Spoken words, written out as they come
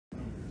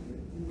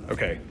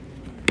Okay,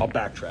 I'll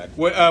backtrack.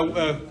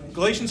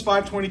 Galatians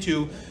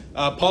 5:22,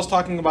 Paul's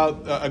talking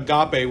about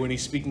agape when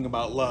he's speaking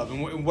about love.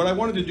 And what I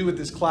wanted to do with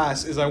this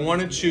class is I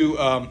wanted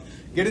to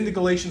get into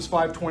Galatians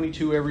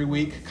 5:22 every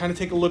week, kind of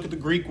take a look at the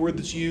Greek word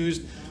that's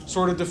used,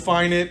 sort of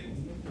define it,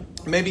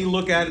 maybe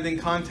look at it in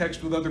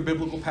context with other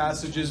biblical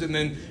passages, and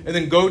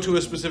then go to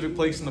a specific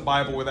place in the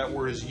Bible where that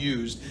word is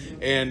used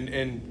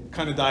and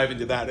kind of dive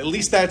into that. At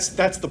least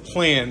that's the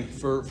plan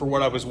for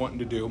what I was wanting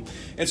to do.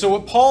 And so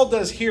what Paul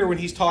does here when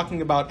he's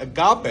talking about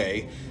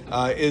agape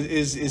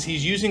is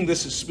he's using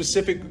this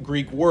specific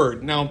Greek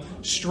word. Now,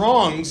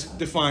 Strong's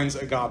defines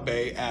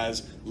agape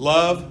as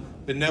love,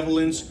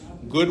 benevolence,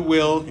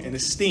 goodwill, and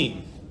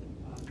esteem.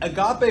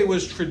 Agape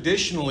was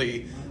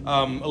traditionally,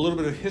 a little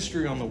bit of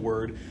history on the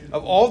word,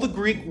 of all the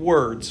Greek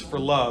words for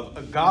love,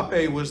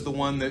 agape was the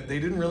one that they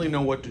didn't really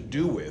know what to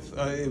do with.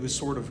 It was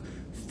sort of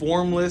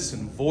formless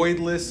and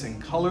voidless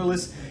and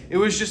colorless. It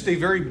was just a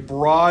very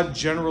broad,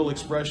 general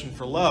expression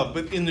for love.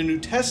 But in the New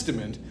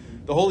Testament,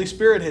 the Holy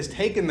Spirit has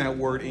taken that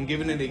word and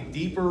given it a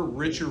deeper,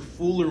 richer,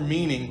 fuller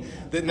meaning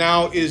that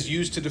now is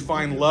used to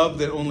define love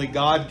that only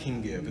God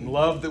can give, and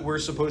love that we're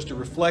supposed to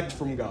reflect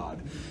from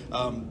God.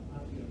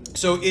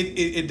 So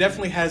it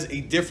definitely has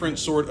a different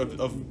sort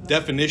of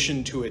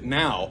definition to it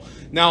now.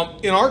 Now,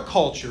 in our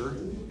culture,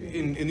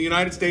 in the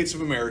United States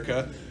of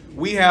America,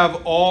 we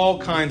have all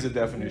kinds of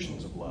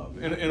definitions of love.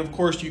 And of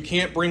course, you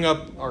can't bring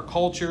up our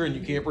culture and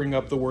you can't bring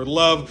up the word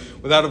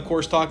love without, of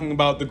course, talking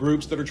about the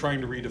groups that are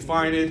trying to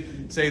redefine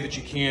it, say that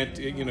you can't,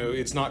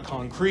 it's not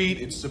concrete,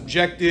 it's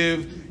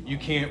subjective. You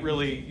can't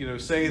really,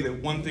 say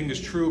that one thing is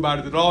true about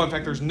it at all. In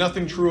fact, there's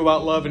nothing true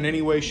about love in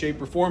any way,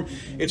 shape, or form.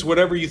 It's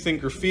whatever you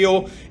think or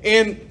feel.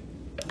 And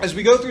as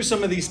we go through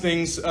some of these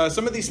things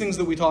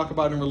that we talk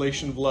about in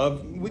relation to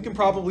love, we can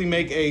probably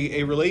make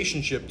a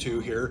relationship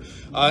to here,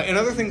 and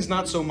other things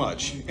not so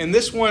much. And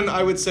this one,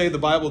 I would say the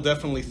Bible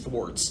definitely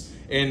thwarts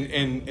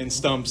and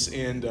stumps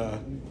and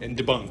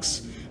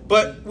debunks.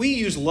 But we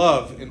use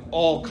love in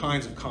all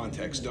kinds of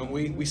contexts, don't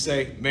we? We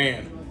say,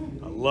 man,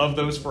 I love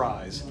those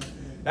fries.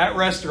 That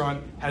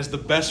restaurant has the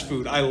best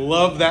food. I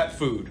love that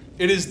food.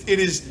 It is,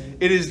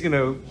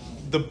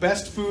 the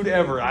best food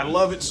ever. I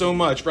love it so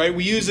much, right?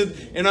 We use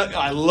it, and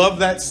I love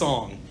that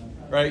song,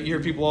 right? You hear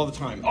people all the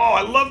time, oh,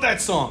 I love that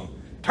song.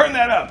 Turn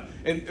that up.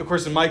 And of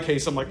course, in my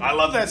case, I'm like, I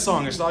love that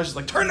song. And so I was just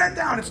like, turn that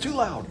down. It's too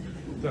loud.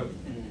 So,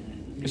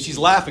 and she's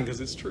laughing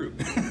because it's true.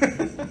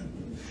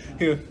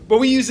 But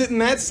we use it in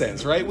that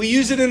sense, right? We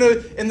use it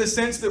in the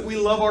sense that we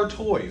love our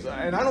toys.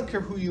 And I don't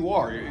care who you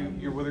are,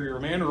 whether you're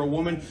a man or a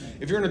woman.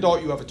 If you're an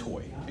adult, you have a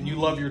toy, and you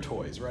love your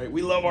toys, right?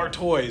 We love our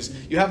toys.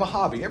 You have a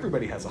hobby.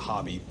 Everybody has a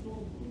hobby.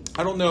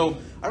 I don't know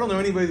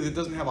anybody that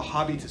doesn't have a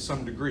hobby to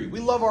some degree.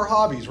 We love our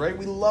hobbies, right?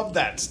 We love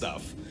that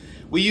stuff.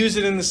 We use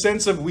it in the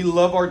sense of we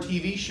love our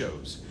TV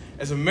shows.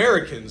 As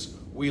Americans,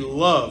 we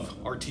love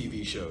our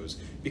TV shows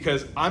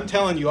because I'm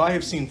telling you, I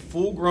have seen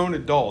full-grown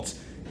adults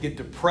get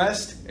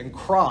depressed and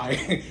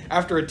cry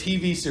after a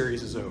TV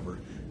series is over.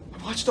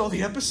 I watched all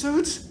the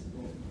episodes.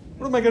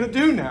 What am I going to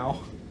do now?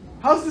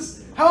 How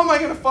am I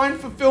going to find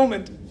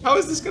fulfillment? How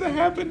is this going to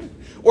happen?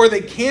 Or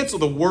they cancel.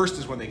 The worst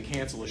is when they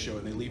cancel a show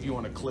and they leave you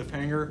on a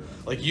cliffhanger.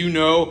 Like,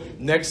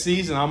 next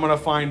season I'm going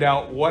to find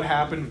out what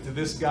happened to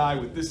this guy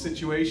with this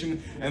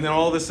situation. And then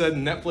all of a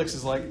sudden Netflix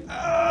is like,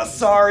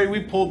 sorry,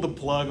 we pulled the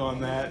plug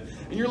on that.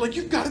 And you're like,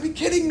 you've got to be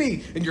kidding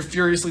me. And you're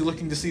furiously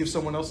looking to see if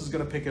someone else is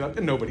going to pick it up.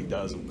 And nobody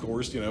does, of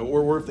course,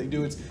 or if they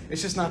do,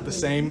 it's just not the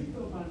same.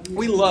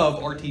 We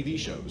love our TV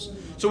shows.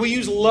 So we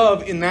use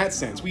love in that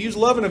sense. We use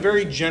love in a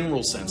very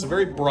general sense, a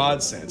very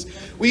broad sense.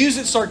 We use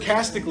it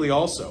sarcastically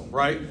also,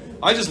 right?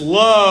 I just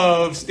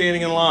love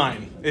standing in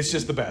line. It's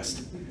just the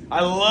best.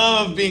 I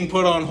love being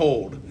put on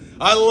hold.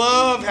 I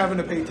love having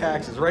to pay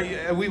taxes,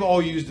 right? We've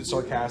all used it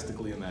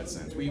sarcastically in that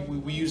sense. We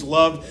use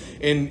love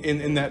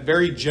in that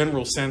very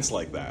general sense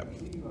like that.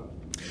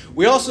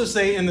 We also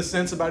say in the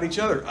sense about each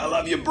other, I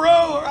love you,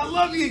 bro, or I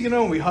love you,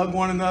 and we hug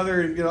one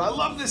another, and, I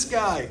love this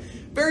guy.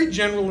 Very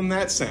general in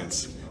that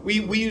sense. We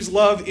use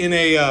love in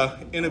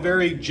a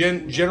very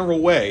general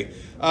way.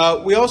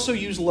 We also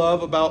use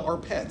love about our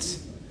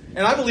pets.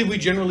 And I believe we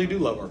generally do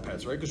love our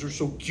pets, right? Because they're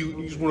so cute,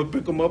 and you just want to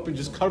pick them up and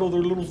just cuddle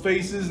their little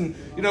faces, and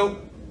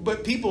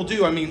but people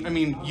do. I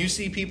mean, you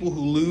see people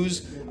who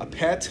lose a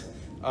pet.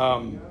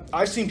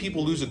 I've seen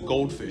people lose a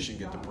goldfish and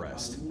get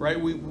depressed, right?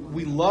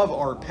 We love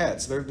our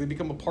pets. They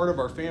become a part of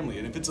our family.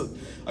 And if it's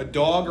a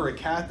dog or a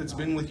cat that's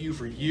been with you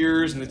for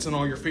years and it's in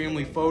all your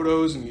family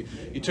photos and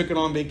you took it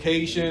on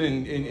vacation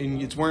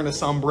and it's wearing a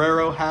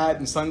sombrero hat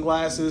and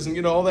sunglasses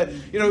and all that,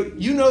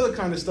 the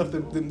kind of stuff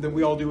that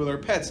we all do with our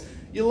pets.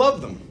 You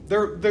love them.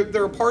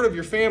 They're a part of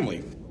your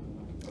family.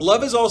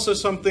 Love is also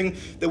something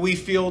that we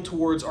feel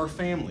towards our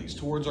families,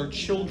 towards our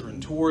children,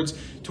 towards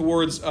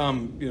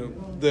the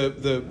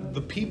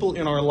people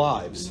in our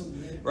lives,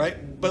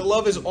 right? But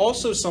love is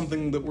also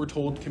something that we're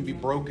told can be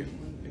broken,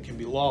 it can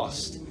be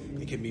lost,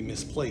 it can be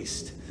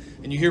misplaced.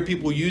 And you hear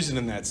people use it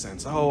in that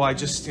sense. Oh, I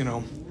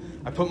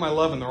put my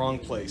love in the wrong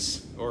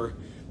place, or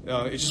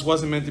It just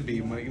wasn't meant to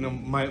be.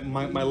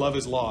 My love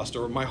is lost,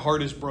 or my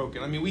heart is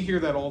broken. I mean, we hear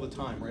that all the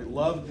time, right?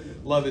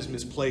 Love is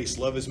misplaced.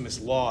 Love is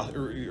mislost,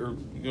 or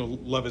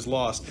love is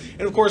lost.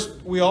 And of course,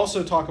 we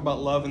also talk about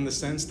love in the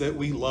sense that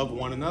we love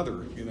one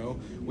another.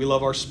 We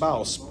love our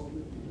spouse.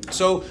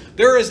 So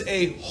there is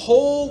a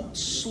whole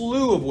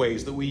slew of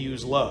ways that we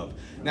use love.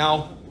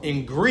 Now,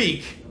 in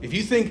Greek, if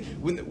you think,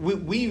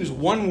 we use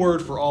one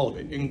word for all of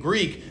it. In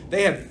Greek,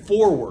 they had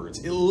 4 words,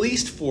 at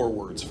least 4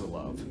 words for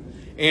love.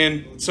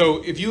 And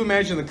so if you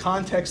imagine the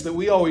context that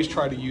we always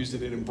try to use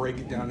it in and break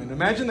it down in,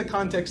 imagine the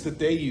context that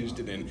they used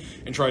it in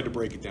and tried to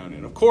break it down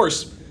in. Of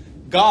course,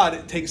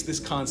 God takes this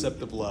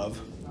concept of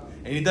love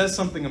and he does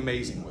something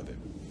amazing with it.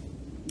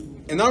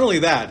 And not only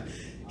that,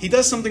 he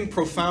does something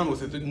profound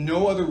with it that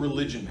no other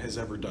religion has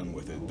ever done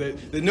with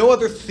it, that no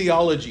other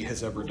theology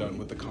has ever done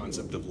with the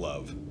concept of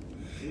love.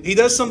 He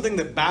does something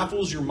that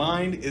baffles your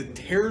mind, it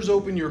tears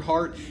open your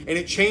heart, and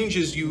it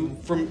changes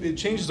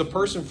a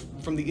person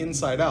from the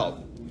inside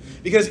out.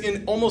 Because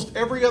in almost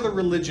every other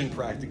religion,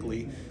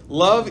 practically,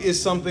 love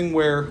is something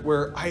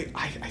where I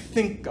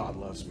think God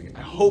loves me. I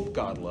hope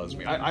God loves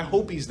me. I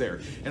hope he's there.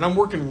 And I'm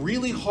working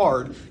really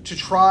hard to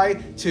try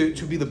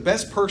to be the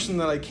best person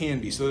that I can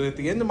be, so that at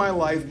the end of my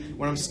life,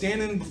 when I'm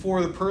standing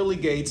before the pearly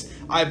gates,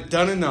 I've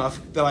done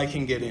enough that I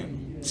can get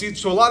in. See,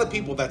 to a lot of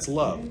people, that's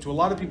love. To a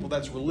lot of people,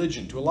 that's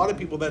religion. To a lot of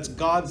people, that's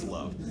God's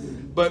love.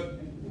 But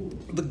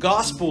the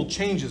gospel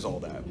changes all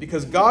that,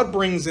 because God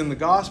brings in the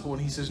gospel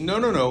and he says,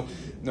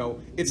 no,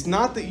 it's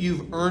not that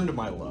you've earned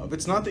my love.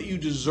 It's not that you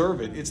deserve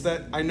it. It's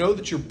that I know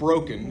that you're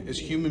broken as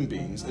human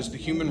beings, as the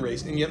human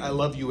race, and yet I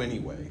love you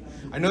anyway.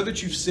 I know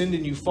that you've sinned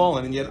and you've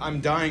fallen, and yet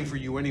I'm dying for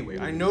you anyway.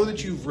 I know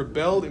that you've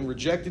rebelled and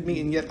rejected me,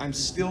 and yet I'm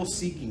still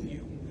seeking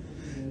you.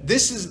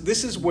 This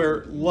is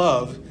where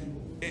love,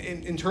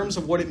 in terms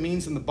of what it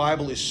means in the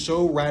Bible, is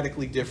so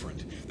radically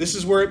different. This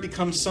is where it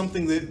becomes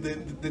something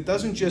that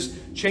doesn't just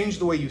change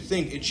the way you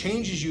think. It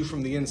changes you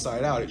from the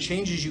inside out. It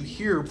changes you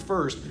here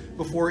first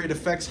before it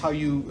affects how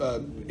you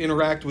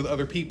interact with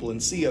other people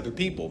and see other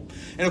people.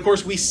 And of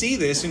course, we see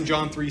this in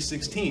John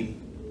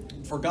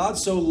 3:16. For God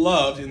so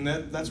loved, and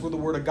that's where the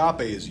word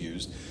agape is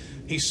used.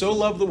 He so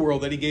loved the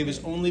world that he gave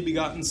his only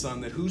begotten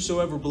Son, that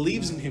whosoever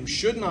believes in him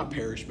should not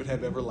perish but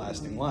have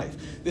everlasting life.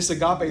 This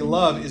agape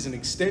love is an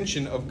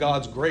extension of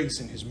God's grace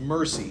and his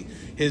mercy,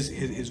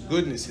 his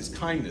goodness, his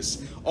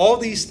kindness. All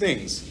these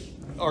things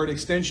are an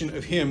extension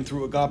of him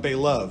through agape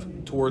love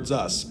towards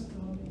us.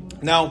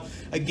 Now,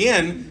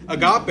 again,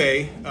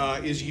 agape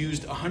is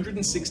used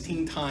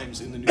 116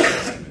 times in the New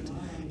Testament.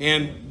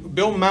 And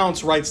Bill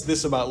Mounce writes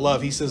this about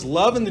love. He says,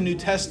 love in the New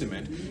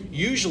Testament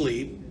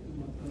usually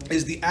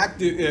is the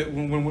active,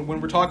 when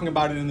we're talking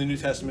about it in the New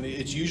Testament,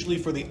 it's usually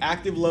for the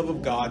active love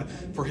of God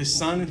for his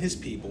Son and his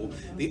people.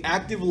 The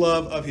active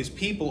love of his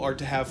people are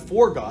to have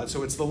for God.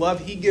 So it's the love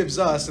he gives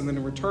us, and then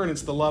in return,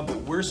 it's the love that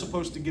we're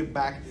supposed to give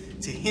back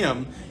to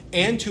him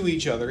and to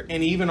each other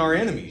and even our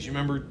enemies. You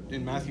remember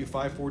in Matthew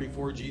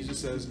 5:44, Jesus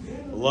says,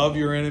 love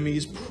your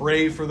enemies,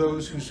 pray for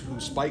those who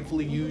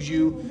spitefully use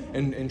you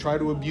and try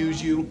to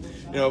abuse you.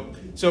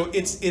 So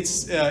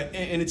it's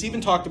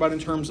even talked about in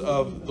terms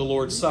of the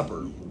Lord's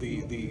Supper,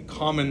 the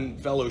common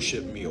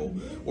fellowship meal,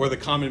 or the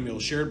common meal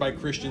shared by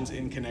Christians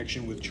in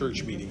connection with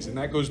church meetings. And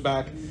that goes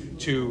back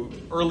to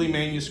early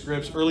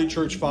manuscripts, early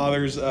church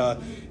fathers,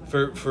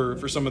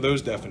 for some of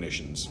those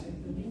definitions.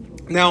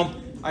 Now,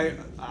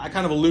 I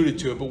kind of alluded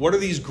to it, but what are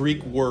these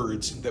Greek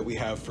words that we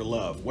have for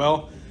love?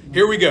 Well,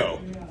 here we go.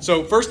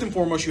 So first and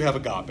foremost, you have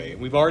agape.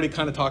 And we've already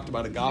kind of talked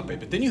about agape,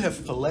 but then you have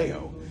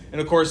phileo.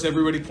 And of course,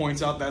 everybody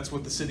points out that's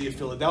what the city of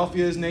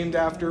Philadelphia is named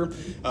after,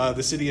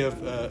 the city of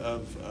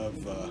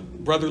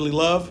brotherly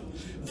love.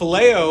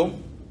 Phileo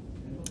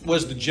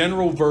was the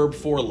general verb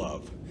for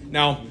love.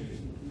 Now,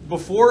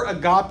 before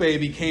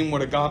agape became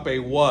what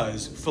agape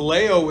was,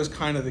 phileo was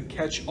kind of the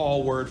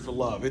catch-all word for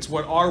love. It's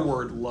what our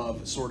word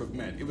love sort of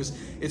meant.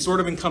 It sort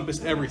of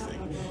encompassed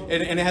everything.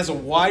 And it has a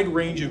wide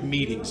range of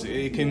meanings.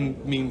 It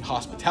can mean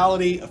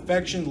hospitality,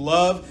 affection,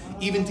 love,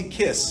 even to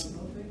kiss.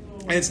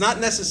 And it's not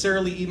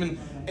necessarily even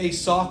a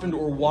softened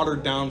or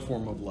watered down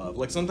form of love.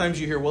 Like sometimes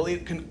you hear, well,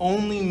 it can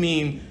only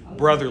mean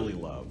brotherly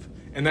love.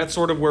 And that's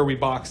sort of where we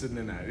box it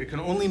in at. It can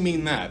only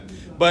mean that.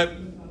 But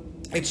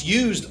it's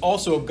used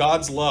also of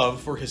God's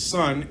love for his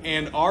Son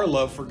and our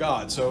love for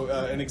God. So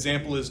an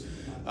example is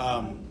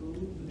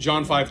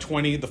John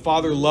 5:20. The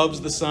Father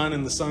loves the Son,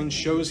 and the Son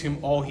shows him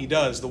all he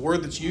does. The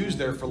word that's used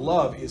there for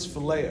love is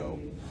phileo.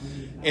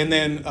 And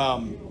then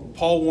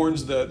Paul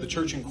warns the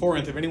church in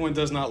Corinth, if anyone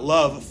does not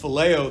love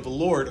phileo, the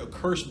Lord, a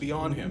curse be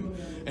on him.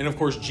 And of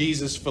course,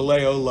 Jesus,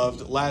 phileo,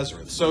 loved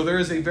Lazarus. So there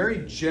is a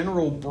very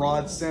general,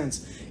 broad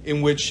sense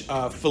in which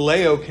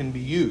phileo can be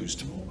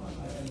used.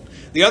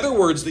 The other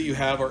words that you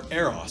have are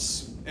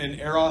eros. And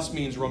eros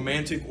means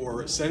romantic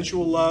or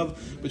sensual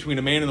love between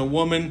a man and a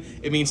woman.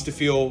 It means to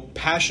feel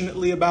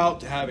passionately about,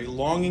 to have a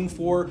longing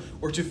for,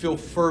 or to feel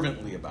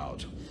fervently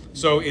about.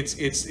 So it's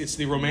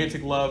the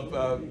romantic love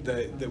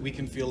that we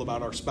can feel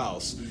about our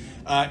spouse.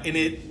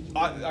 And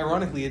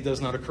ironically, it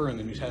does not occur in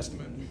the New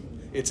Testament.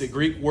 It's a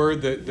Greek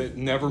word that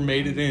never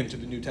made it into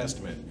the New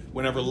Testament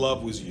whenever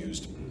love was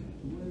used.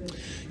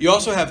 You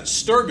also have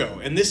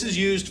stergo, and this is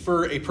used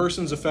for a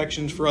person's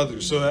affections for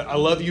others. So that I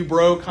love you,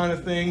 bro, kind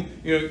of thing.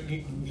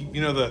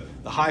 You know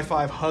the high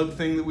five hug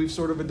thing that we've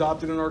sort of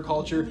adopted in our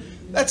culture.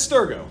 That's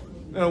stergo.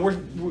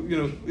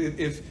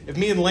 If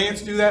me and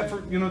Lance do that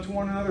for to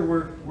one another,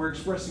 we're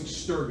expressing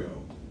stergo,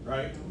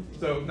 right?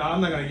 So now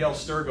I'm not going to yell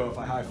stergo if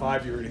I high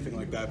five you or anything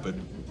like that, but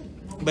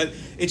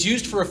it's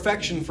used for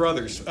affection for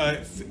others,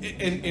 and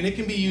it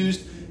can be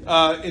used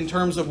in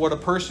terms of what a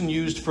person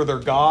used for their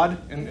God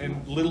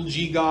and little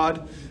g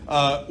God,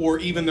 or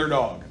even their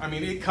dog. I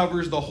mean, it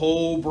covers the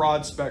whole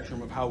broad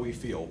spectrum of how we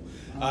feel.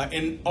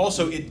 And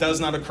also, it does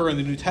not occur in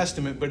the New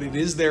Testament, but it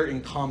is there in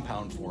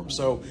compound form.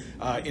 So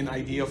in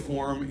idea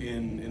form,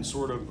 in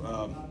sort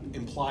of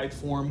implied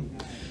form.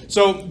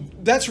 So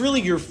that's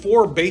really your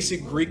 4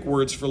 basic Greek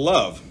words for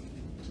love.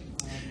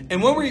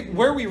 And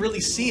where we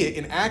really see it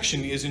in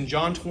action is in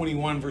John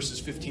 21, verses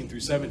 15 through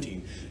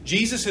 17.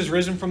 Jesus has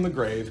risen from the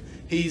grave.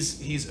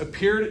 He's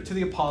appeared to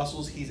the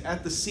apostles. He's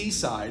at the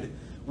seaside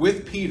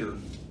with Peter.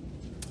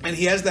 And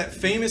he has that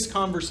famous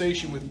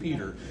conversation with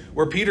Peter,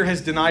 where Peter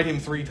has denied him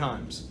 3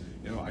 times.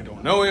 I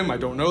don't know him. I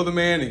don't know the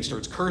man. And he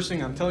starts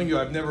cursing. I'm telling you,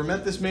 I've never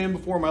met this man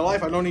before in my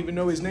life. I don't even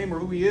know his name or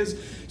who he is.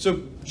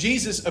 So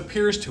Jesus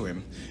appears to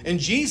him. And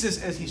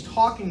Jesus, as he's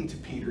talking to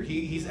Peter,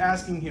 he's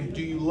asking him,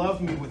 do you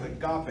love me with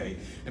agape?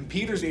 And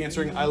Peter's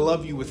answering, I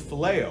love you with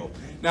phileo.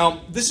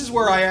 Now, this is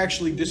where I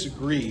actually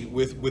disagree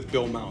with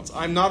Bill Mounts.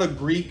 I'm not a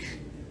Greek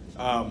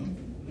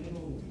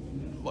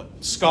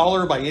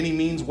scholar by any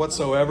means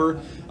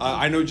whatsoever.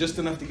 I know just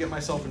enough to get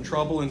myself in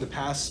trouble and to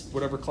pass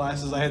whatever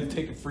classes I had to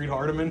take at Fried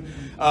Hardeman.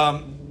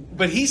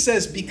 But he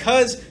says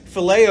because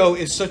phileo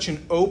is such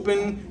an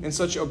open and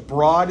such a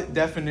broad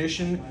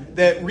definition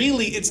that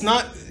really it's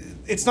not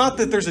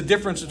that there's a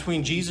difference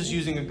between Jesus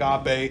using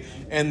agape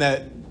and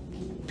that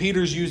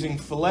Peter's using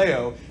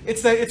phileo.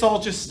 It's that it's all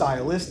just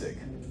stylistic.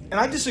 And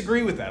I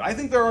disagree with that. I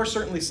think there are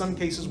certainly some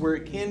cases where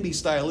it can be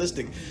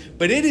stylistic,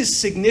 but it is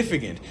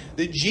significant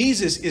that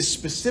Jesus is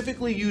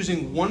specifically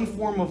using one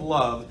form of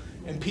love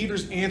and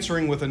Peter's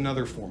answering with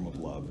another form of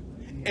love.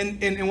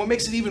 And what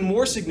makes it even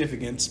more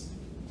significant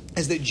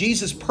is that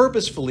Jesus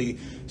purposefully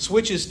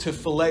switches to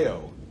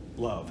phileo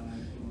love.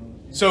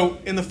 So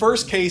in the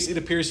first case, it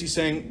appears he's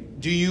saying,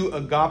 do you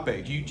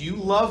agape? Do you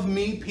love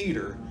me,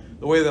 Peter,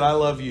 the way that I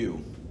love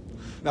you?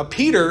 Now,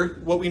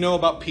 Peter, what we know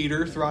about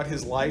Peter throughout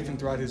his life and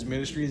throughout his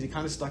ministry is he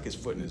kind of stuck his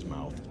foot in his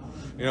mouth.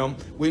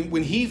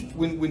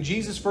 When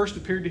Jesus first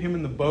appeared to him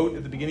in the boat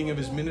at the beginning of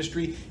his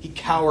ministry, he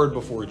cowered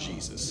before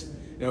Jesus.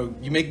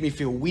 You make me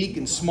feel weak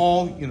and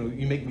small. You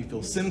make me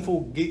feel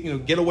sinful.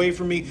 Get away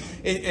from me.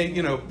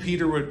 And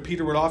Peter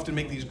would often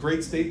make these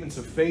great statements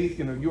of faith.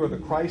 You are the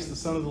Christ, the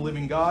Son of the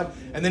living God.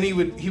 And then he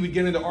would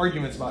get into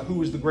arguments about who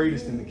was the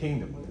greatest in the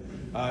kingdom.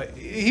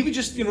 He would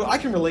just, I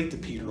can relate to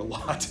Peter a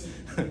lot.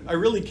 I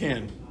really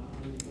can.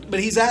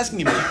 But he's asking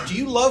him, do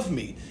you love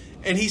me?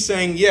 And he's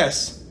saying,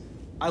 yes,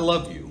 I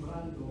love you.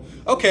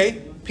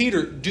 Okay,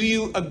 Peter, do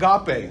you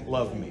agape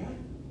love me?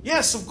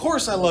 Yes, of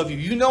course I love you.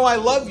 You know I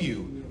love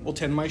you. Well,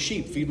 tend my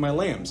sheep, feed my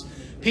lambs.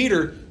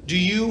 Peter, do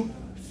you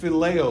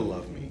phileo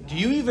love me? Do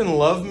you even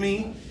love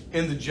me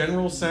in the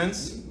general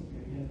sense?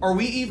 Are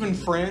we even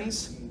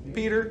friends,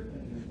 Peter?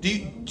 Do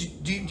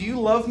you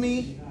love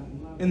me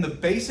in the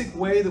basic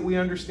way that we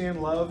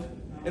understand love?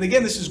 And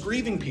again, this is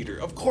grieving Peter.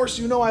 Of course,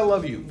 you know I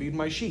love you. Feed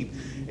my sheep.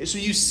 So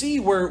you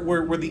see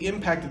where the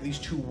impact of these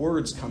 2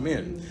 words come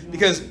in.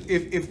 Because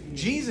if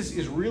Jesus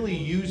is really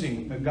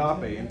using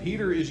agape and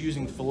Peter is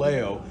using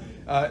phileo,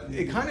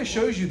 it kind of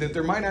shows you that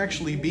there might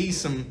actually be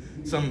some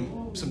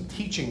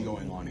teaching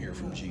going on here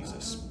from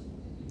Jesus.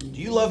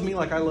 Do you love me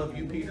like I love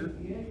you, Peter?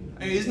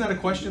 Isn't that a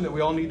question that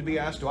we all need to be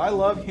asked? Do I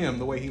love him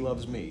the way he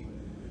loves me?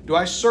 Do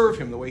I serve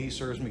him the way he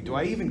serves me? Do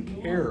I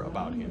even care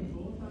about him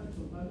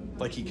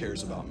like he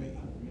cares about me?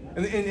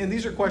 And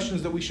these are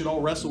questions that we should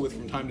all wrestle with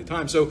from time to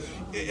time. So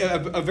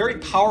a very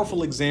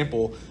powerful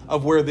example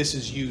of where this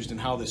is used and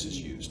how this is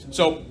used.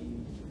 So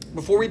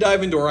before we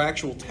dive into our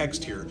actual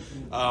text here,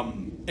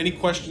 any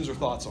questions or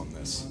thoughts on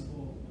this?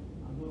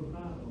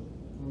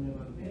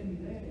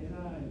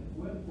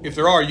 If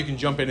there are, you can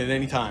jump in at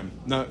any time.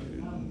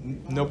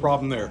 No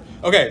problem there.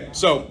 Okay,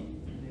 so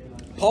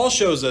Paul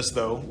shows us,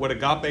 though, what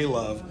agape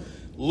love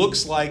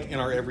looks like in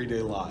our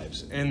everyday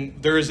lives. And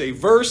there is a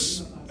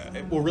verse,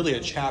 well, really a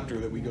chapter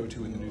that we go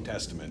to in the New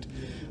Testament.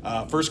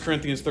 1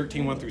 Corinthians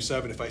 13, 1 through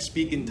 7. If I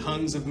speak in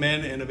tongues of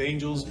men and of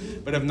angels,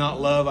 but have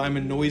not love, I'm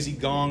a noisy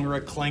gong or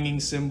a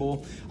clanging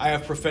cymbal. I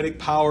have prophetic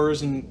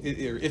powers, and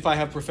if I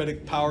have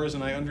prophetic powers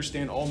and I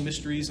understand all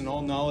mysteries and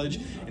all knowledge,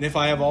 and if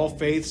I have all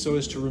faith so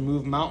as to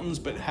remove mountains,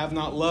 but have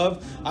not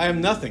love, I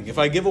am nothing. If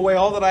I give away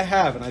all that I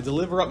have, and I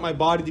deliver up my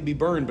body to be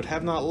burned, but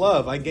have not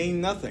love, I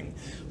gain nothing.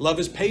 Love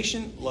is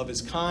patient, love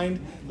is kind,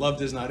 love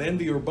does not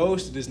envy or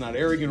boast, it is not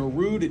arrogant or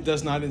rude, it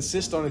does not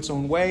insist on its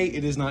own way.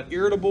 It is not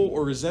irritable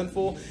or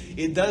resentful.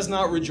 It does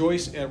not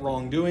rejoice at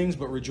wrongdoings,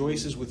 but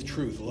rejoices with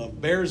truth.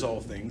 Love bears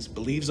all things,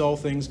 believes all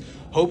things,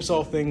 hopes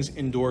all things,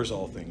 endures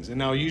all things. And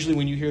now usually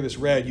when you hear this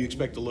read, you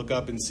expect to look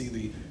up and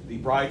see the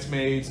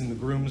bridesmaids and the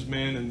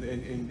groomsmen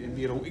and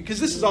be able,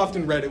 because this is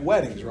often read at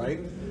weddings, right?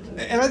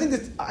 And I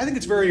think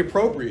it's very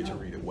appropriate to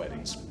read at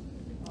weddings.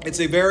 It's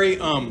a very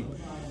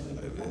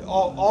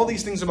all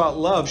these things about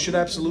love should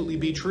absolutely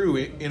be true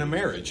in a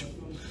marriage.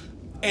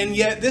 And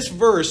yet this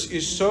verse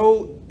is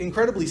so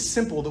incredibly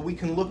simple that we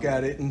can look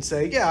at it and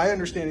say, yeah, I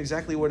understand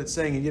exactly what it's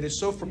saying. And yet it's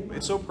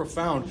so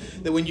profound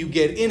that when you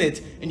get in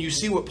it and you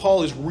see what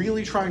Paul is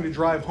really trying to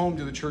drive home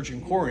to the church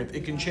in Corinth,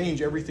 it can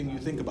change everything you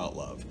think about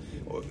love,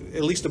 or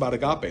at least about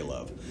agape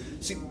love.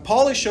 See,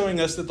 Paul is showing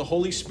us that the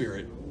Holy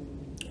Spirit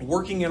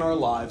working in our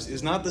lives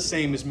is not the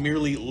same as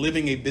merely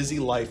living a busy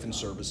life in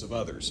service of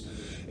others.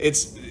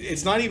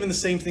 It's not even the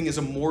same thing as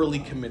a morally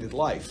committed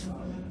life.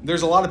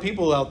 There's a lot of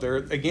people out there,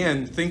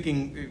 again,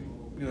 thinking,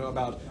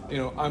 about,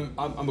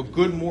 I'm a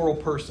good moral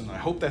person. I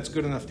hope that's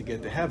good enough to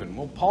get to heaven.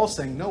 Well, Paul's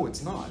saying, no,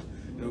 it's not,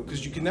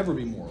 because you can never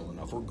be moral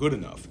enough or good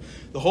enough.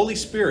 The Holy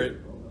Spirit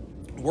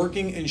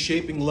working and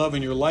shaping love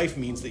in your life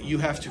means that you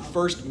have to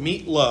first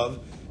meet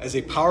love as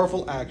a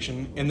powerful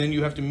action, and then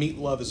you have to meet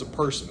love as a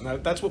person.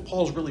 And that's what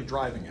Paul's really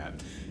driving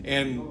at.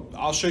 And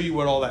I'll show you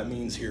what all that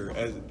means here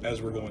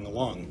as we're going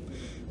along.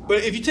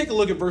 But if you take a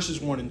look at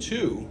verses 1 and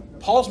 2,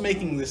 Paul's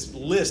making this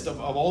list of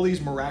all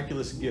these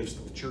miraculous gifts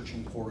that the church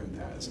in Corinth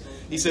has.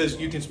 He says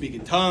you can speak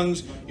in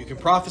tongues, you can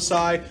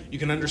prophesy, you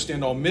can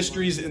understand all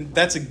mysteries, and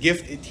that's a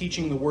gift at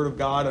teaching the Word of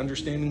God,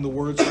 understanding the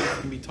words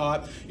that can be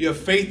taught. You have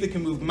faith that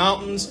can move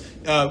mountains.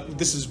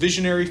 This is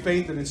visionary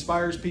faith that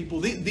inspires people.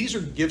 These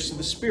are gifts of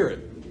the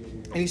Spirit.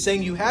 And he's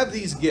saying you have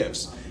these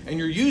gifts, and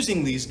you're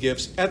using these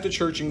gifts at the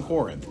church in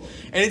Corinth.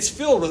 And it's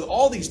filled with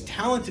all these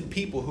talented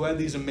people who had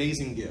these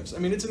amazing gifts. I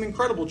mean, it's an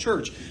incredible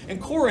church. And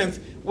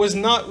Corinth was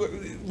not,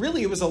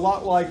 really, it was a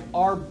lot like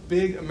our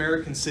big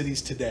American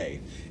cities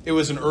today. It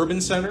was an urban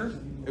center.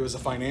 It was a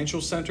financial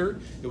center.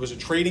 It was a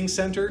trading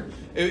center.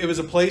 It was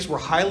a place where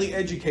highly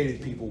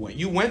educated people went.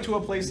 You went to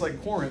a place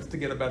like Corinth to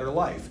get a better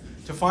life,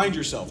 to find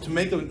yourself, to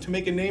make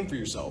a name for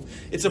yourself.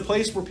 It's a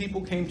place where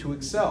people came to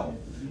excel.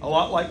 A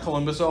lot like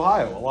Columbus,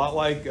 Ohio, a lot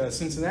like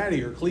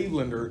Cincinnati or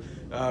Cleveland, or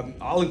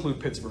I'll include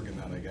Pittsburgh in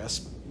that, I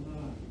guess.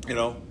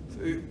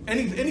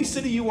 Any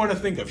city you want to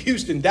think of,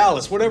 Houston,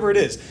 Dallas, whatever it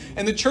is.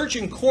 And the church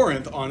in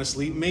Corinth,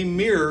 honestly, may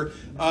mirror,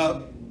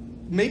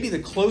 maybe the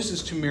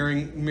closest to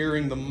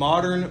mirroring the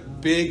modern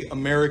big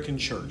American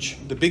church,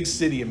 the big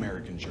city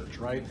American church,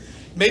 right?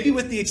 Maybe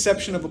with the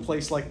exception of a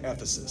place like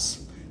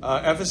Ephesus.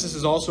 Ephesus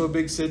is also a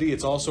big city.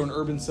 It's also an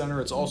urban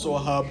center. It's also a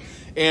hub.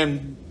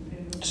 And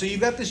so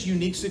you've got this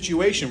unique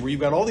situation where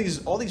you've got all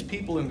these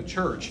people in the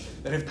church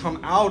that have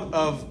come out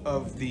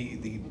of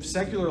the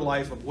secular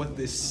life of what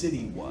this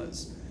city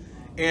was.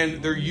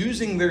 And they're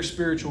using their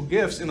spiritual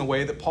gifts in a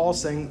way that Paul's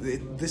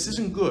saying, this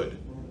isn't good.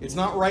 It's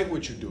not right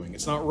what you're doing.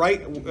 It's not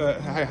right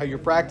how you're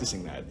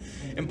practicing that.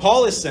 And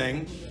Paul is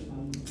saying,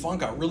 font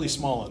got really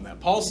small on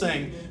that. Paul's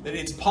saying that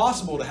it's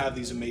possible to have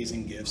these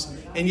amazing gifts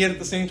and yet at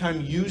the same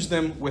time use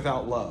them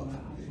without love.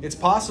 It's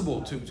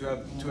possible to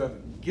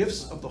have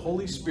gifts of the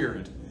Holy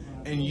Spirit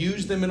and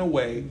use them in a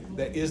way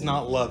that is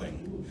not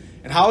loving.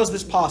 And how is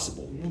this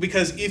possible?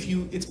 Because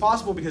it's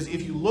possible because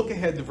if you look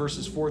ahead to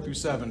verses 4 through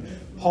 7,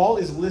 Paul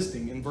is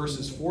listing in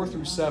verses 4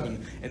 through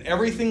 7 and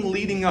everything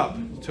leading up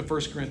to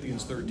 1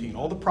 Corinthians 13,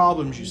 all the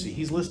problems you see.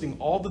 He's listing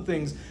all the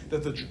things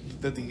that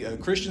the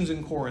Christians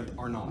in Corinth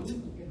are not.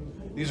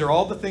 These are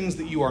all the things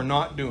that you are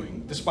not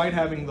doing, despite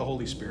having the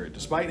Holy Spirit,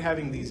 despite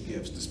having these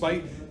gifts,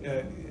 despite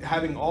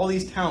having all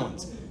these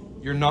talents.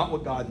 You're not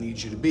what God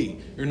needs you to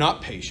be. You're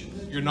not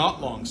patient. You're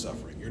not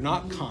long-suffering. You're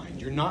not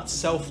kind. You're not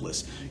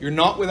selfless. You're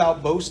not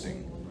without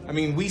boasting. I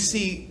mean, we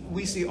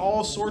see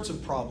all sorts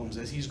of problems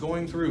as he's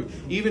going through,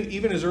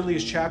 even as early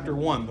as chapter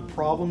 1, the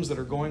problems that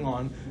are going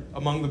on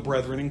among the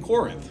brethren in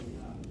Corinth.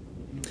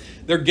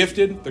 They're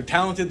gifted, they're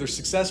talented, they're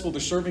successful,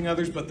 they're serving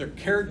others, but their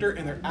character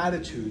and their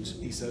attitudes,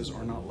 he says,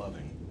 are not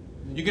loving.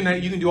 You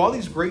can do all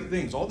these great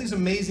things, all these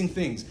amazing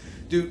things,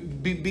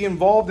 be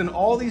involved in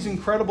all these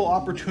incredible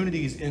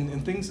opportunities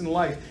and things in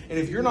life, and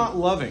if you're not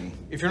loving,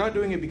 if you're not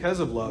doing it because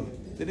of love,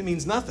 then it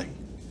means nothing.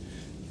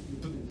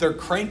 They're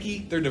cranky,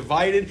 they're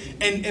divided,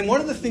 and one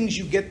of the things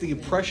you get the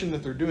impression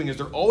that they're doing is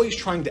they're always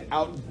trying to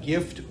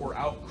out-gift or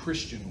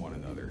out-Christian one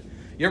another.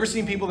 You ever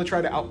seen people that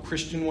try to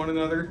out-Christian one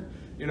another?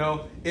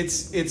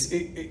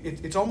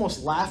 It's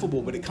almost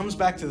laughable, but it comes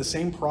back to the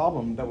same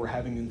problem that we're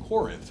having in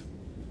Corinth.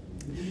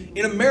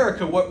 In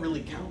America, what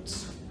really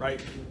counts,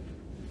 right?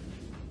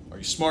 Are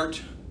you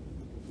smart?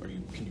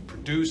 Can you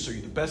produce? Are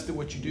you the best at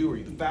what you do? Are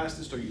you the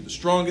fastest? Are you the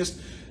strongest?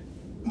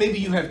 Maybe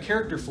you have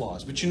character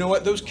flaws, but you know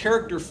what? Those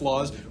character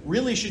flaws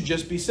really should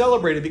just be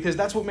celebrated because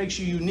that's what makes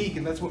you unique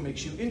and that's what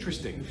makes you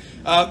interesting.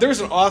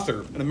 There's an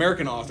author, an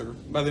American author,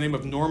 by the name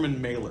of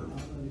Norman Mailer.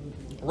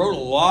 Wrote a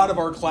lot of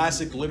our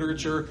classic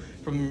literature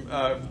from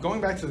going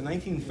back to the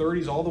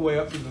 1930s all the way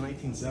up through the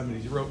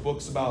 1970s. He wrote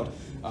books about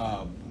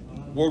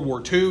World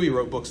War II. He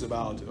wrote books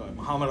about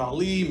Muhammad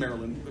Ali,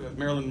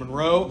 Marilyn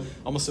Monroe.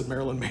 Almost said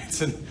Marilyn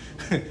Manson.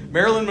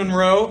 Marilyn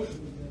Monroe.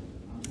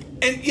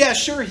 And yeah,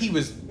 sure, he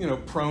was,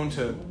 prone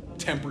to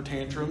temper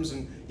tantrums.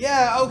 And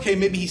yeah, okay,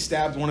 maybe he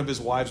stabbed one of his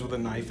wives with a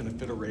knife in a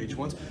fit of rage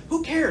once.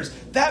 Who cares?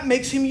 That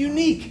makes him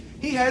unique.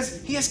 He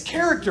has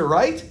character,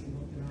 right?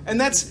 And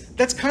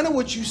that's kind of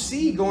what you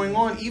see going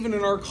on even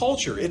in our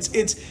culture.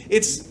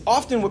 It's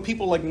often what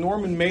people like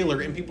Norman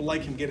Mailer and people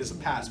like him get as a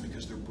pass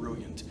because they're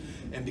brilliant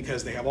and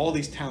because they have all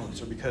these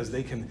talents, or because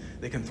they can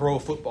throw a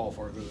football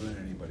farther than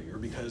anybody, or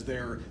because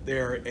they're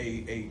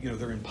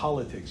in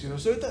politics.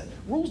 So the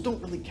rules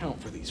don't really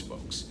count for these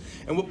folks.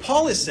 And what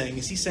Paul is saying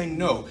is he's saying,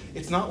 no,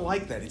 it's not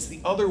like that. It's the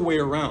other way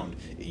around.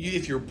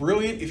 If you're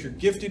brilliant, if you're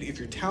gifted, if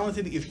you're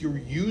talented, if you're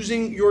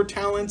using your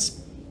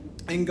talents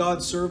in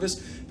God's service,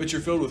 but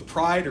you're filled with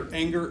pride or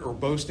anger or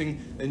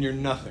boasting, then you're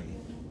nothing.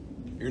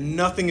 You're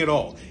nothing at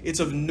all. It's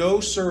of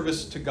no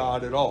service to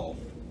God at all.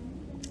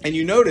 And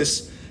you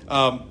notice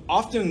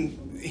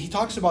often he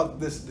talks about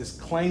these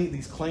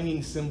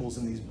clanging cymbals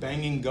and these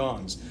banging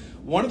gongs.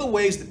 One of the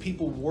ways that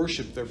people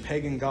worship their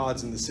pagan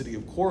gods in the city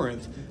of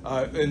Corinth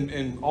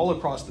and all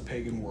across the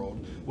pagan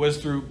world was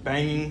through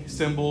banging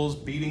cymbals,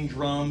 beating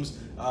drums,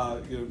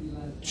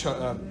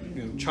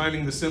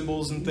 chiming the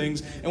cymbals and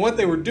things. And what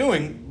they were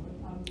doing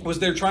was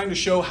they're trying to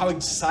show how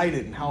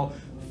excited and how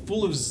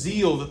full of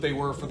zeal that they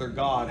were for their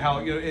God.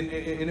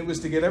 And it was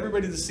to get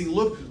everybody to see,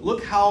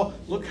 look how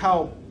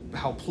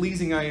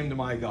pleasing I am to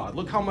my God.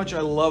 Look how much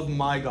I love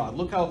my God.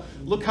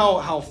 Look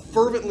how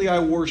fervently I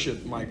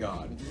worship my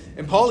God.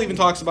 And Paul even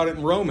talks about it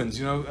in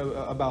Romans,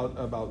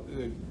 about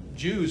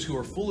Jews who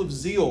are full of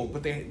zeal,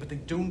 but they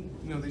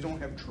don't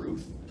have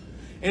truth.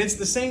 And it's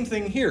the same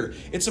thing here.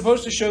 It's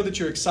supposed to show that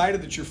you're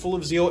excited, that you're full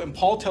of zeal. And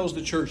Paul tells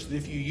the church that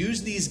if you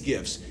use these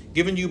gifts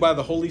given you by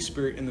the Holy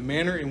Spirit in the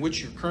manner in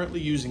which you're currently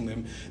using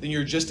them, then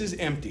you're just as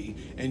empty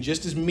and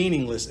just as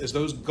meaningless as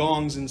those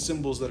gongs and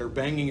cymbals that are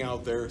banging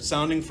out there,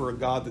 sounding for a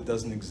God that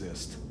doesn't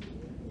exist.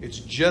 It's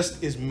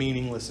just as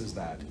meaningless as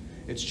that.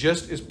 It's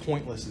just as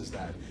pointless as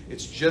that.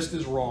 It's just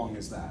as wrong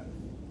as that.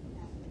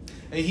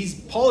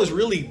 And Paul is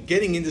really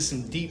getting into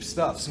some deep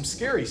stuff, some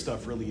scary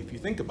stuff, really, if you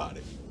think about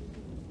it.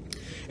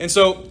 And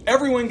so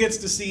everyone gets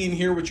to see and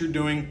hear what you're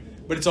doing,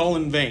 but it's all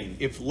in vain.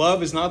 If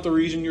love is not the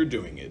reason you're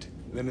doing it,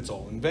 then it's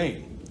all in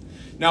vain.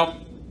 Now,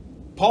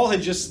 Paul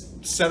had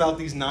just set out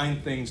these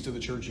 9 things to the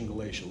church in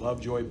Galatia: love,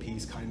 joy,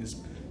 peace, kindness,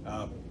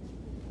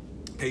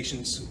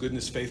 patience,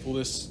 goodness,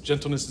 faithfulness,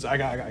 gentleness. I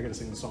got to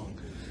sing the song.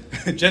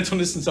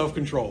 Gentleness and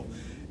self-control.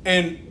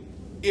 And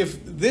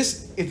if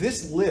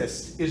this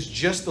list is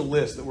just the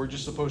list that we're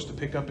just supposed to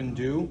pick up and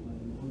do,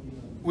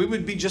 we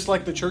would be just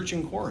like the church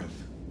in Corinth.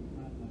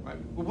 Right?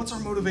 Well, what's our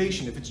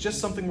motivation? If it's just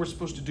something we're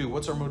supposed to do,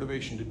 what's our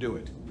motivation to do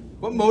it?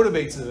 What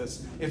motivates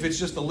us if it's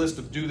just a list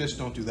of do this,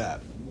 don't do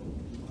that?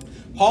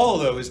 Paul,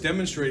 though, is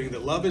demonstrating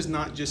that love is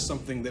not just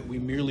something that we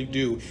merely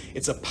do.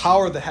 It's a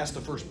power that has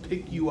to first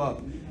pick you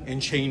up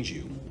and change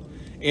you.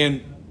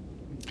 And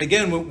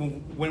again,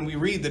 when we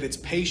read that it's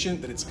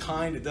patient, that it's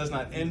kind, it does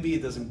not envy,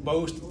 it doesn't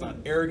boast, it's not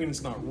arrogant,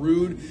 it's not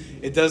rude,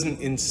 it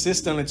doesn't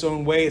insist on its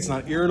own way, it's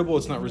not irritable,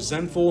 it's not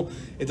resentful,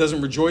 it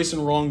doesn't rejoice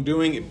in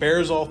wrongdoing, it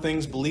bears all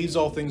things, believes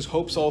all things,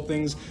 hopes all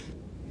things.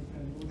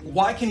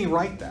 Why can he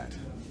write that?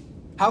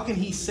 How can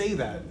he say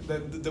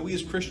that we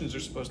as Christians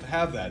are supposed to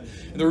have that?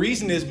 And the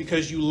reason is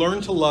because you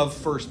learn to love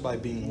first by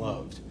being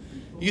loved.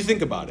 You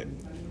think about it.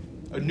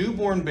 A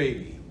newborn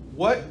baby.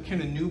 What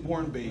can a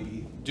newborn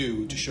baby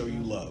do to show you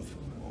love?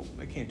 Well,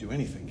 it can't do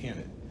anything, can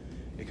it?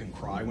 It can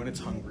cry when it's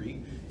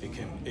hungry. It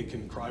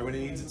can cry when it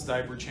needs its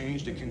diaper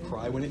changed. It can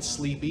cry when it's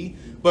sleepy.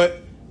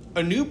 But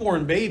a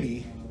newborn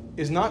baby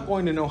is not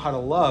going to know how to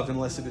love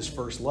unless it is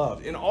first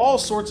loved. And all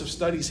sorts of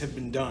studies have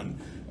been done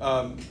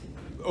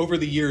over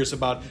the years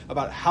about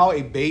how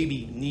a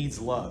baby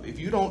needs love. If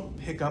you don't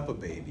pick up a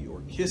baby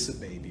or kiss a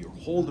baby or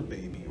hold a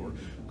baby or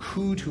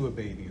coo to a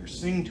baby or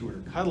sing to it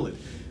or cuddle it,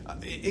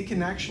 it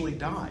can actually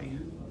die.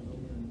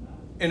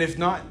 And if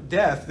not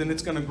death, then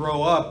it's going to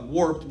grow up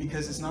warped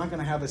because it's not going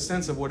to have a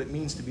sense of what it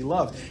means to be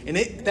loved. And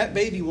that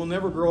baby will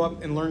never grow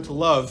up and learn to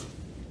love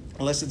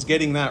unless it's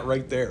getting that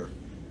right there.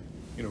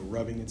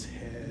 Rubbing its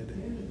head,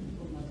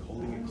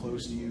 holding it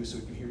close to you so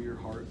it can hear your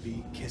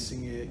heartbeat,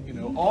 kissing it,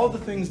 all the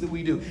things that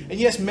we do. And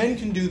yes, men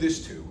can do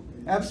this too.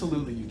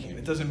 Absolutely you can.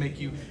 It doesn't make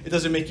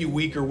you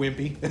weak or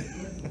wimpy.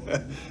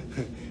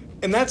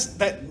 And that's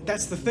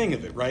the thing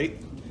of it, right?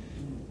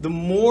 The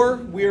more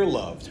we're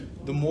loved,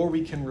 the more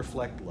we can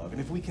reflect love.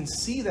 And if we can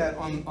see that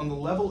on the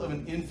level of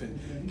an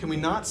infant, can we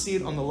not see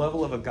it on the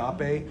level of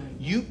agape?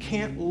 You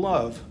can't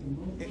love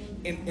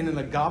in an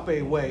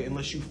agape way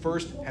unless you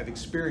first have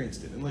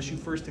experienced it, unless you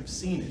first have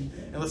seen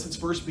it, unless it's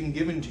first been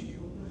given to you.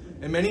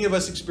 And many of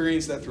us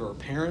experience that through our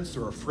parents,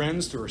 through our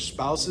friends, through our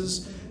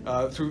spouses,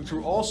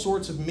 through all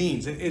sorts of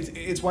means.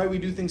 It's why we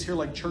do things here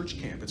like church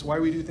camp. It's why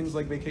we do things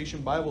like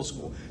Vacation Bible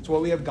School. It's why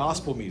we have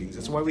gospel meetings.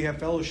 It's why we have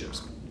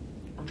fellowships.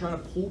 We're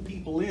trying to pull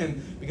people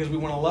in because we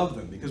want to love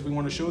them, because we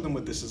want to show them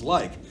what this is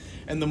like.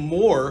 And the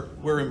more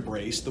we're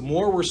embraced, the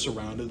more we're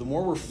surrounded, the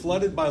more we're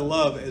flooded by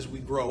love as we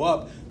grow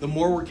up, the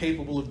more we're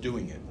capable of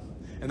doing it.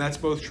 And that's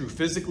both true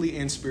physically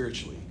and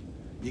spiritually.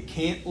 You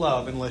can't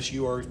love unless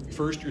you are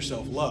first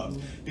yourself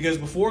loved. Because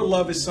before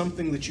love is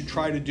something that you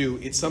try to do,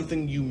 it's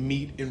something you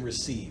meet and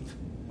receive.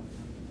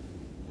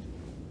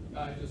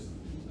 This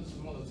is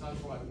one of those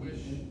times where I wish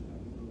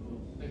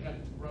they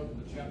had wrote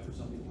the chapter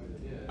something the way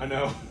they did. I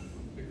know.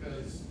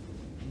 Because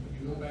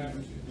when you go back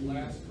to the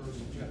last verse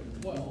of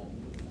chapter 12,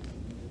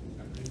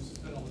 after we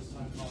spent all this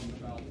time talking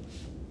about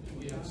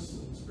gifts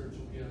and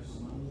spiritual gifts,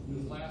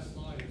 his last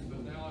line is,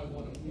 but now I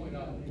want to point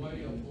out a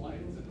way of life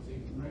that is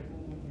even greater,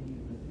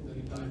 that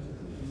he died to.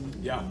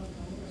 Yeah.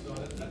 So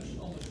that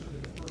almost should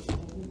have been the first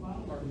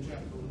part of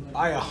chapter 9.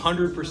 I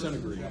 100%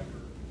 agree. Chapter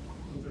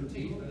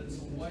 13, but it's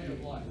a way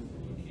of life.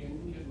 You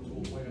can't get to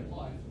a way of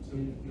life until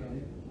you've got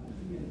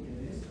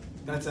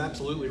it. That's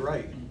absolutely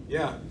right.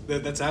 Yeah,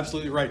 that's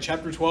absolutely right.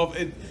 Chapter 12,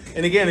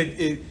 and again,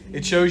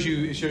 it shows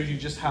you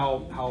just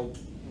how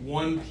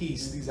one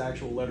piece these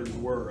actual letters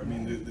were. I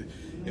mean,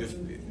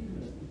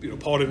 if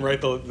Paul didn't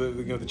write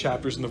the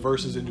chapters and the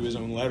verses into his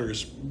own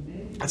letters,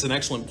 that's an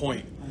excellent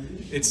point.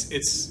 It's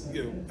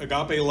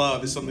agape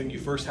love is something you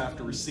first have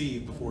to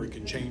receive before it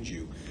can change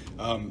you,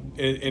 and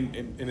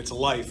it's a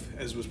life,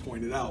 as was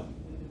pointed out.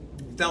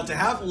 Now, to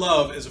have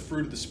love as a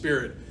fruit of the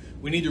Spirit,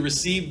 we need to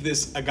receive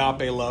this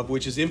agape love,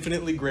 which is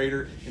infinitely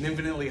greater and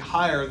infinitely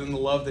higher than the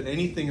love that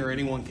anything or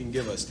anyone can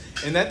give us.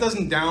 And that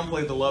doesn't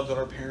downplay the love that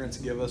our parents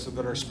give us, or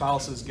that our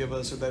spouses give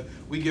us, or that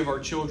we give our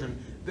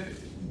children.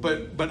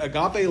 But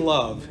agape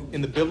love,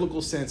 in the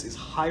biblical sense, is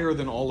higher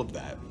than all of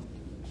that.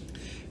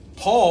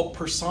 Paul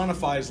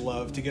personifies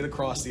love to get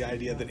across the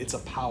idea that it's a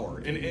power,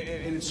 and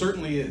it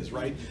certainly is,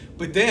 right?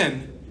 But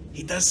then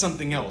he does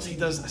something else. He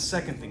does a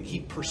second thing. He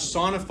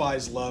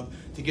personifies love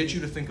to get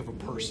you to think of a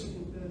person.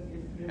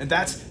 And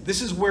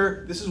this is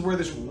where this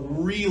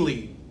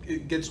really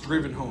gets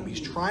driven home.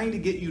 He's trying to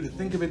get you to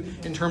think of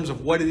it in terms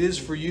of what it is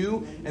for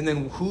you, and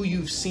then who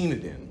you've seen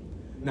it in.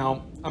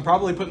 Now, I'm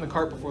probably putting the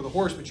cart before the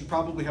horse, but you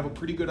probably have a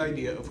pretty good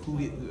idea of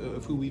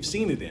who we've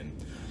seen it in.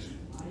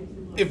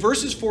 If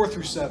verses 4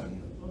 through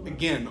 7,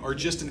 again, are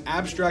just an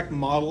abstract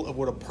model of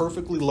what a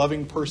perfectly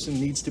loving person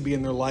needs to be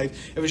in their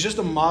life, if it's just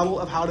a model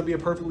of how to be a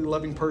perfectly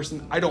loving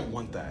person, I don't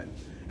want that.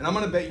 And I'm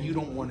going to bet you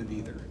don't want it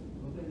either.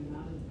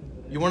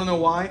 You want to know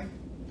why?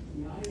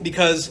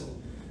 Because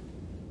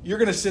you're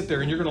going to sit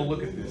there and you're going to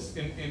look at this.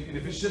 And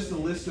if it's just a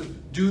list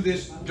of do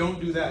this, don't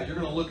do that, you're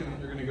going to look at it and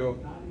you're going to go,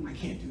 I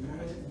can't do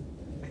that.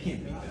 I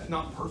can't be that.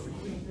 Not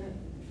perfectly.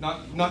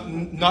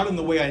 Not in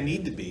the way I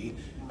need to be.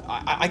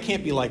 I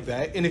can't be like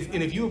that. And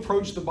if you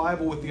approach the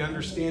Bible with the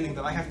understanding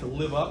that I have to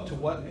live up to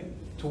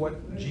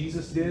what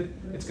Jesus did,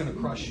 it's going to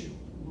crush you.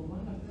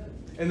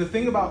 And the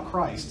thing about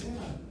Christ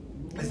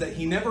is that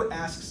he never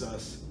asks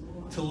us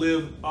to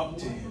live up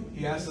to him.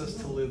 He asks us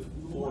to live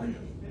for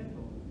him.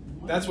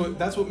 That's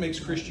what makes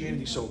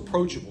Christianity so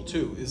approachable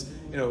too. Is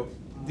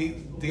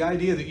the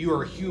idea that you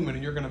are a human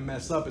and you're going to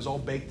mess up is all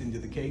baked into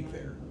the cake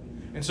there.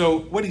 And so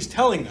what he's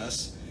telling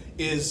us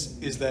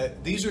is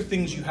that these are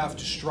things you have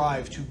to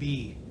strive to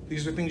be.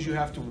 These are things you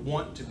have to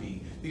want to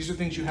be. These are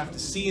things you have to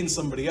see in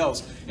somebody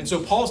else. And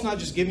so Paul's not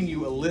just giving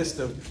you a list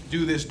of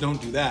do this, don't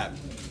do that.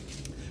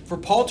 For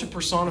Paul to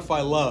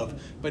personify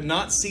love, but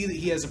not see that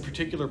he has a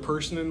particular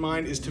person in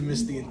mind, is to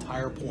miss the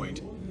entire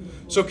point.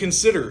 So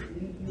consider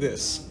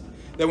this,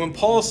 that when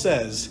Paul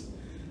says,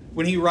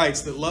 when he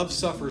writes that love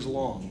suffers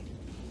long,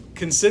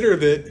 consider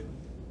that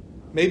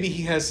maybe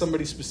he has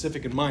somebody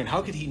specific in mind.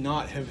 How could he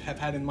not have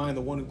had in mind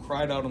the one who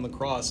cried out on the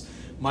cross,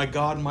 my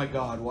God,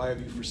 why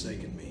have you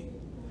forsaken me?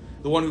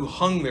 The one who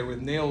hung there with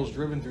nails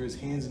driven through his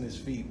hands and his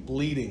feet,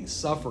 bleeding,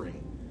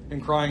 suffering,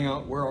 and crying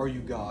out, where are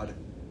you, God?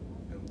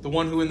 The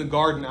one who in the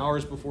garden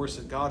hours before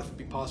said, God, if it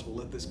be possible,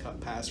 let this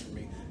cup pass from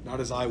me, not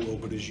as I will,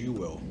 but as you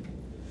will.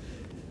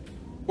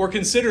 Or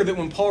consider that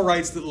when Paul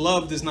writes that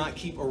love does not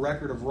keep a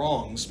record of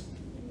wrongs,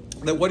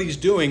 that what he's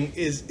doing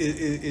is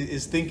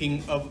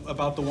thinking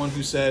about the one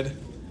who said,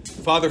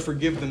 Father,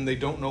 forgive them, they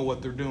don't know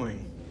what they're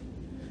doing.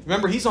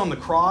 Remember, he's on the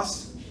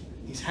cross.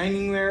 He's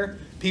hanging there.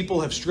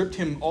 People have stripped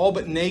him all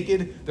but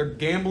naked. They're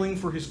gambling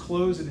for his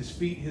clothes at his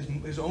feet.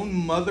 His own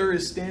mother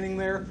is standing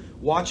there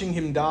watching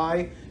him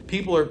die.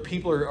 People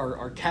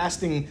are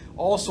casting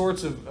all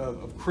sorts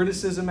of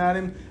criticism at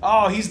him.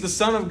 Oh, he's the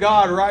Son of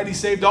God, right? He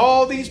saved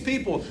all these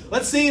people.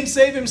 Let's see him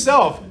save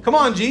himself. Come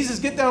on, Jesus,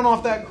 get down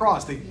off that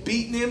cross. They've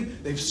beaten him.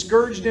 They've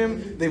scourged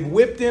him. They've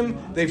whipped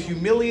him. They've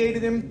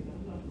humiliated him.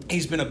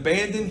 He's been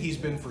abandoned. He's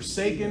been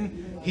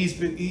forsaken.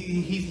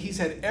 He's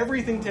had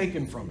everything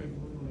taken from him.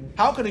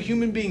 How could a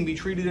human being be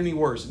treated any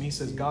worse? And he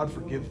says, God,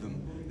 forgive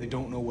them. They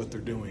don't know what they're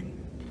doing.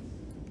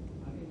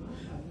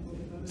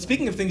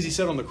 Speaking of things he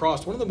said on the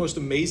cross, one of the most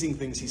amazing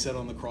things he said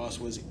on the cross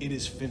was, it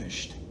is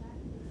finished.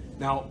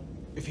 Now,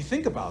 if you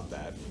think about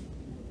that,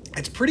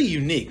 it's pretty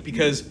unique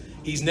because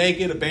he's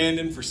naked,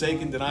 abandoned,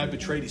 forsaken, denied,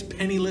 betrayed. He's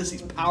penniless,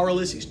 he's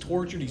powerless, he's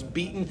tortured, he's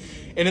beaten.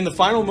 And in the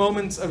final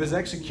moments of his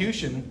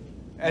execution,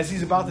 as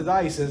he's about to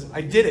die, he says,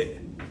 I did it.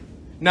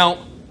 Now,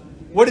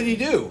 what did he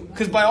do?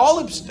 Because by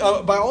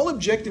all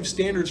objective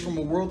standards from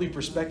a worldly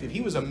perspective,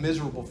 he was a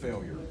miserable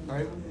failure.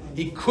 Right?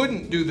 He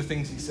couldn't do the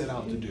things he set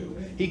out to do.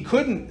 He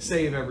couldn't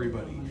save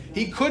everybody.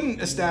 He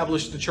couldn't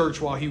establish the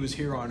church while he was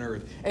here on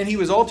earth. And he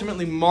was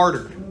ultimately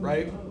martyred,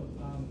 right?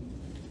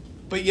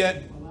 But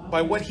yet,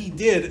 by what he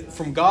did,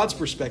 from God's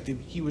perspective,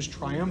 he was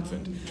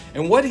triumphant.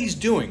 And what he's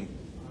doing,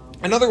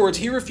 in other words,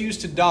 he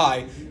refused to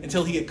die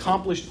until he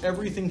accomplished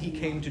everything he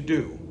came to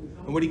do.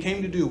 And what he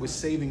came to do was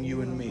saving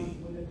you and me.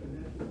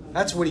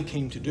 That's what he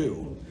came to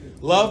do.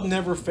 Love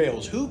never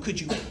fails. Who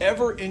could you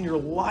ever in your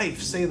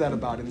life say that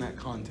about in that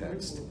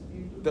context?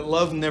 That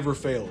love never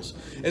fails.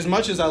 As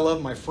much as I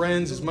love my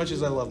friends, as much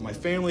as I love my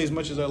family, as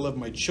much as I love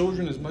my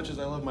children, as much as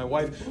I love my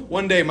wife,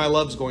 one day my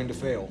love's going to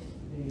fail.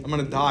 I'm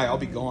going to die. I'll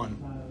be gone.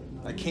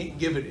 I can't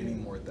give it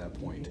anymore at that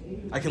point.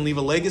 I can leave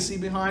a legacy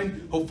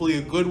behind, hopefully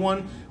a good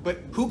one, but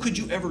who could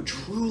you ever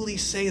truly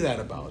say that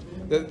about?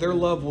 That their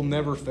love will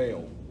never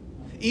fail.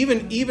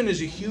 Even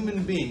as a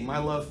human being, my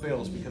love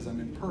fails because I'm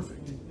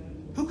imperfect.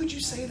 Who could you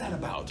say that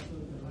about?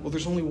 Well,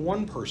 there's only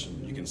one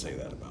person you can say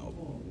that about.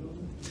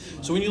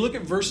 So when you look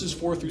at verses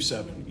 4 through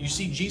 7, you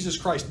see Jesus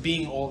Christ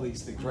being all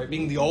these things, right?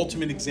 Being the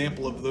ultimate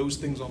example of those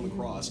things on the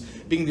cross.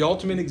 Being the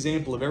ultimate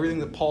example of everything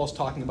that Paul is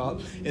talking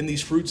about in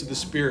these fruits of the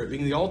Spirit.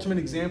 Being the ultimate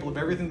example of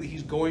everything that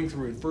he's going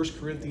through in 1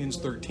 Corinthians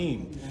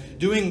 13.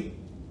 Doing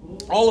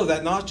all of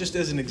that not just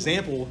as an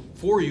example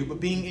for you, but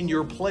being in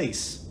your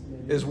place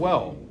as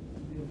well.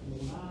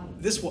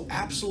 This will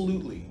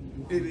absolutely,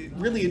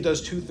 it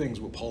does two things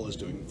what Paul is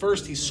doing.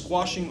 First, he's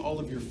squashing all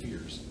of your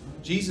fears.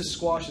 Jesus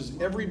squashes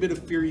every bit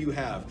of fear you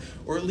have,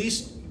 or at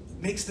least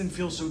makes them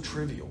feel so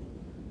trivial.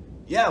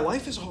 Yeah,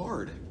 life is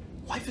hard.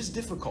 Life is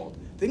difficult.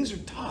 Things are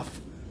tough.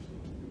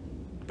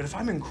 But if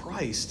I'm in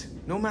Christ,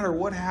 no matter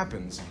what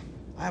happens,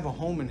 I have a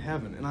home in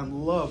heaven, and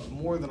I'm loved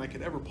more than I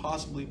could ever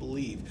possibly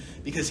believe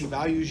because he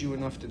values you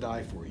enough to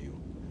die for you.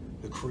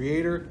 The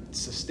Creator,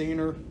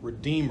 Sustainer,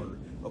 Redeemer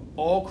of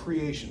all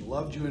creation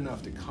loved you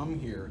enough to come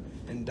here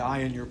and die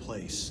in your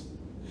place.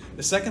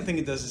 The second thing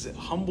it does is it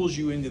humbles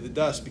you into the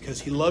dust because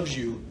he loves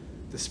you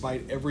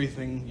despite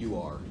everything you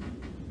are.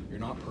 You're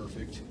not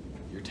perfect.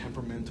 You're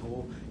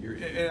temperamental.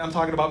 And I'm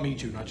talking about me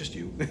too, not just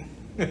you.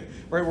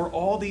 Right? We're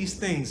all these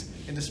things,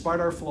 and despite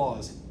our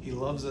flaws, he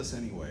loves us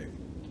anyway.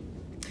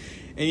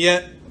 And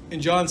yet, in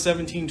John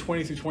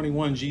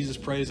 17:20-21, Jesus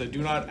prays, I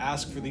do not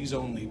ask for these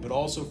only, but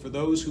also for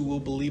those who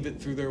will believe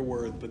it through their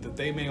word, but that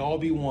they may all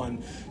be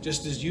one,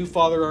 just as you,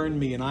 Father, are in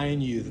me and I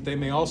in you, that they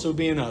may also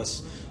be in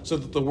us, so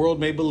that the world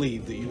may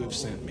believe that you have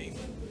sent me.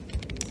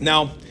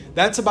 Now,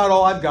 that's about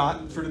all I've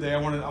got for today. I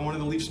wanted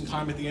to leave some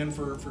time at the end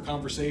for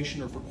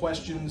conversation or for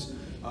questions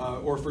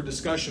or for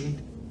discussion.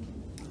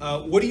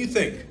 What do you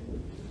think?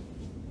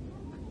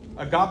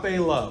 Agape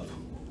love.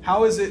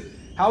 How is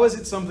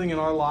it something in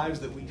our lives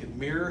that we can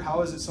mirror?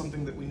 How is it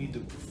something that we need to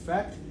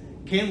perfect?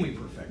 Can we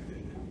perfect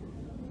it?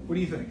 What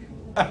do you think?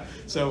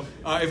 So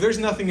if there's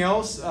nothing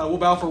else, we'll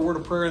bow for a word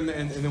of prayer and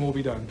then we'll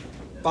be done.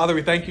 Father,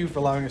 we thank you for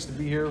allowing us to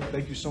be here.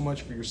 Thank you so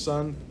much for your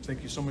son.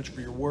 Thank you so much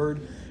for your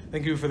word.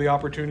 Thank you for the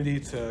opportunity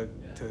to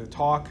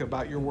talk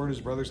about your word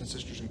as brothers and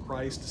sisters in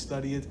Christ, to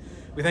study it.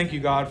 We thank you,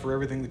 God, for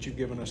everything that you've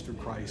given us through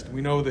Christ.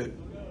 We know that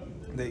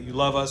you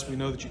love us. We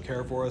know that you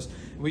care for us.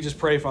 And we just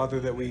pray,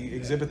 Father, that we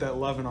exhibit that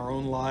love in our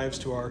own lives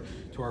to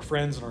our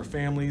friends and our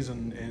families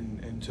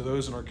and to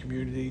those in our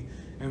community.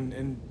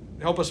 And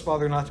help us,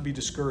 Father, not to be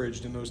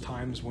discouraged in those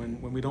times when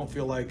we don't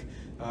feel like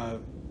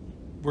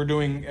we're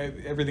doing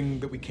everything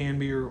that we can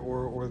be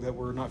or that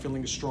we're not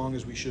feeling as strong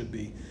as we should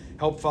be.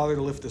 Help, Father,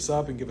 to lift us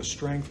up and give us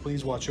strength.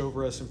 Please watch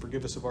over us and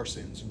forgive us of our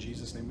sins. In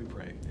Jesus' name we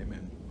pray.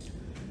 Amen.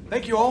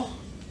 Thank you all.